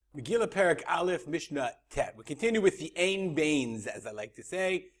Megillah Perek Aleph Mishnah Tet. We continue with the Ein Bains, as I like to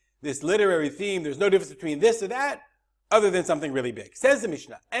say. This literary theme, there's no difference between this or that, other than something really big. Says the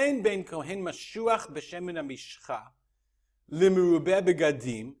Mishnah, Ein Bein Kohen Mashuach B'Shemen HaMishcha L'Merubeh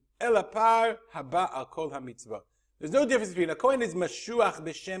Begadim Elapar Haba Al Kol HaMitzvot. There's no difference between a Kohen is Mashuach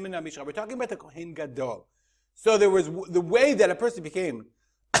B'Shemen HaMishcha. We're talking about the Kohen Gadol. So there was the way that a person became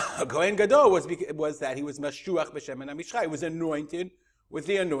a Kohen Gadol was that he was Mashuach B'Shemen HaMishcha. He was anointed with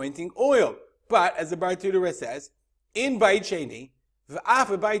the anointing oil. But, as the Bar Tudor says, in Beit Sheni,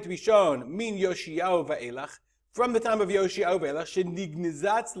 V'af Beit Rishon min Yoshiyahu va'elach, from the time of Yoshiyahu va'elach,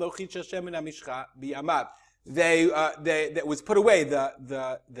 shenignizatz lochit shel shemen hamishcha biyamav. That was put away,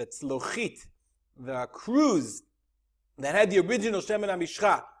 the tzlochit, the cruse that had the original shemen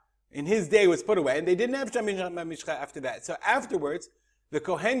hamishcha in his day was put away, and they didn't have shemen hamishcha after that. So afterwards, the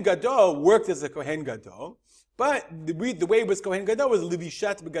Kohen Gadol worked as a Kohen Gadol, but the way it was Kohen Gadol was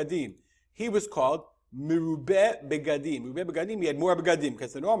Levishat Begadim. He was called Merubeh Begadim. Merubeh Begadim, he had more Begadim,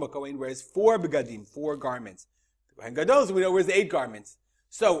 because the normal Kohen wears 4 Begadim, 4 garments. The Kohen Gadol, so we know, wears 8 garments.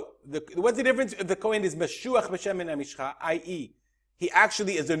 So, what's the difference if the Kohen is Mashuach B'Shemen HaMishcha, i.e., he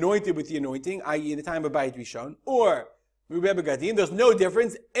actually is anointed with the anointing, i.e., in the time of Beit Rishon, or Merubeh Begadim? There's no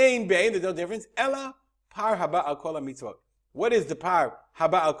difference. Ein Bein, there's no difference. Ella Par Haba Al Kol HaMitzvot. What is the Par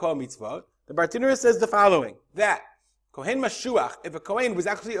Haba Al Kol HaMitzvot? The Bar Tudor says the following, that Kohen Mashuach, if a Kohen was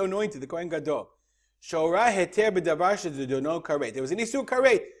actually anointed, the Kohen Gadol, Shora Heter B'Davar Shedono Karet. There was an Isur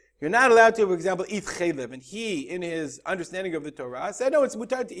Karet. You're not allowed to, for example, eat chaylev. And he, in his understanding of the Torah, said, no, it's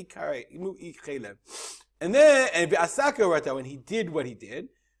mutar to eat chaylev. And then, and Asaka Rata, when he did what he did,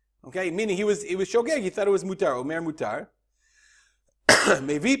 okay, meaning he was shogeg, he thought it was mutar, omer mutar.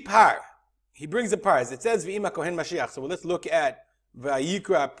 Mevi par. He brings a par. As it says, V'ima Kohen Mashiach. So let's look at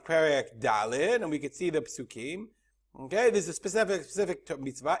Vayikra Perek Dalet, and we can see the psukim. Okay, this is a specific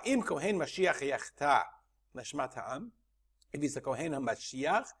mitzvah. Im Kohen Mashiach yachta l'shmat ha'am. If he's a Kohen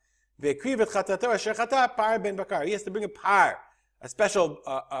HaMashiach, ve'ekriv et chatato asher chata par ben bakar. He has to bring a par, a special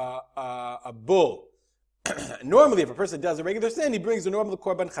a bull. Normally, if a person does a regular sin, he brings a normal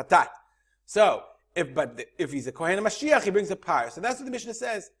korban chatat. So, if he's a Kohen HaMashiach, he brings a par. So that's what the Mishnah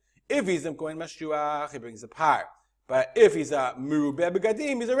says. If he's a Kohen Mashiach, he brings a par. But if he's a Merubeh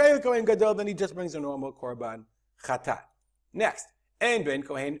Begadim, he's a regular Kohen Gadol, then he just brings a normal korban chatat. Next, Ein Ben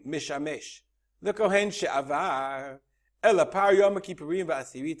Kohen Mishamesh. The Kohen She'avar Ela Par Yom Kippurim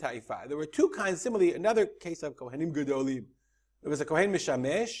V'Asiri Ta'ifa. There were 2 kinds, similarly, another case of Kohenim Gadolim. There was a Kohen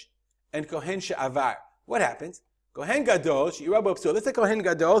Mishamesh and Kohen She'avar. What happens? Kohen Gadol, She'irabo Psul. Let's say Kohen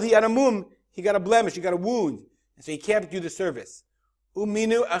Gadol, he had a mum, he got a blemish, he got a wound, and so he can't do the service.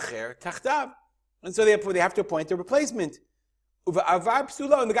 Uminu Acher Tachtav. And so they have to appoint a replacement. Uva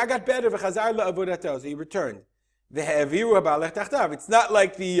Psulo, and the guy got better, V'chazar La'avodato, so he returned. It's not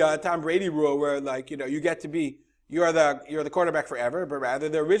like the Tom Brady rule where, like, you get to be, you're the quarterback forever, but rather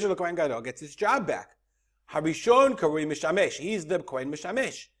the original Kohen Gadol gets his job back. Harishon Karui Mishamesh. He's the Kohen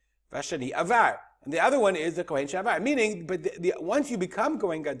Mishamesh. Vashani Avar. And the other one is the Kohen Shavar. Meaning, but once you become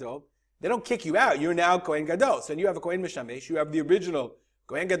Kohen Gadol, they don't kick you out. You're now Kohen Gadol. So you have a Kohen Mishamesh. You have the original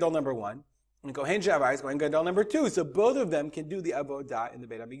Kohen Gadol number 1. And Kohen Shavar is Kohen Gadol number 2. So both of them can do the Avodah in the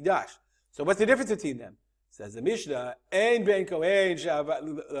Beit HaMikdash. So what's the difference between them? Says the Mishnah, Ein Ben Kohen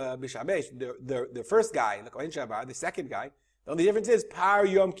Mishamesh, the first guy, the Kohen Shavar, the second guy, the only difference is Par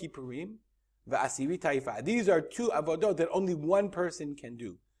Yom Kippurim V'Asiri Taifa. These are 2 avodot that only one person can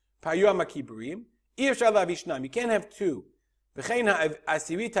do. Par Yom Kippurim, Iyevshar Lavishnam, you can't have 2. V'chein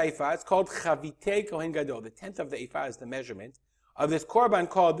Asiri Taifa, it's called Chavitei Kohen Gadol. The 10th of the Ifa is the measurement of this korban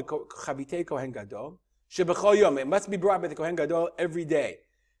called the Chavitei Kohen Gadol. Shebechol Yom, it must be brought by the Kohen Gadol every day.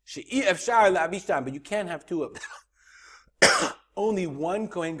 But you can't have 2 of them. Only one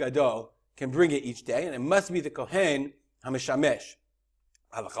Kohen Gadol can bring it each day, and it must be the Kohen HaMeshamesh.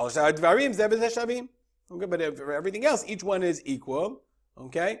 Okay, but for everything else, each one is equal.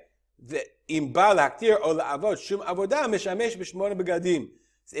 Okay? If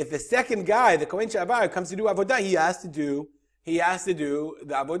the second guy, the Kohen Shavar, comes to do avodah, he has to do the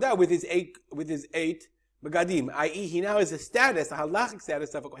avodah with his 8 Begadim, i.e., he now has a halachic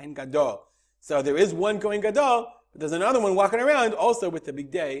status of a Kohen Gadol. So there is one Kohen Gadol, but there's another one walking around also with the big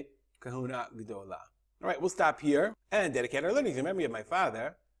day, Kahuna Gedolah. All right, we'll stop here and dedicate our learning to the memory of my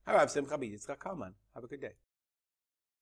father, Harav Simcha ben Yitzchak Kalman. Have a good day.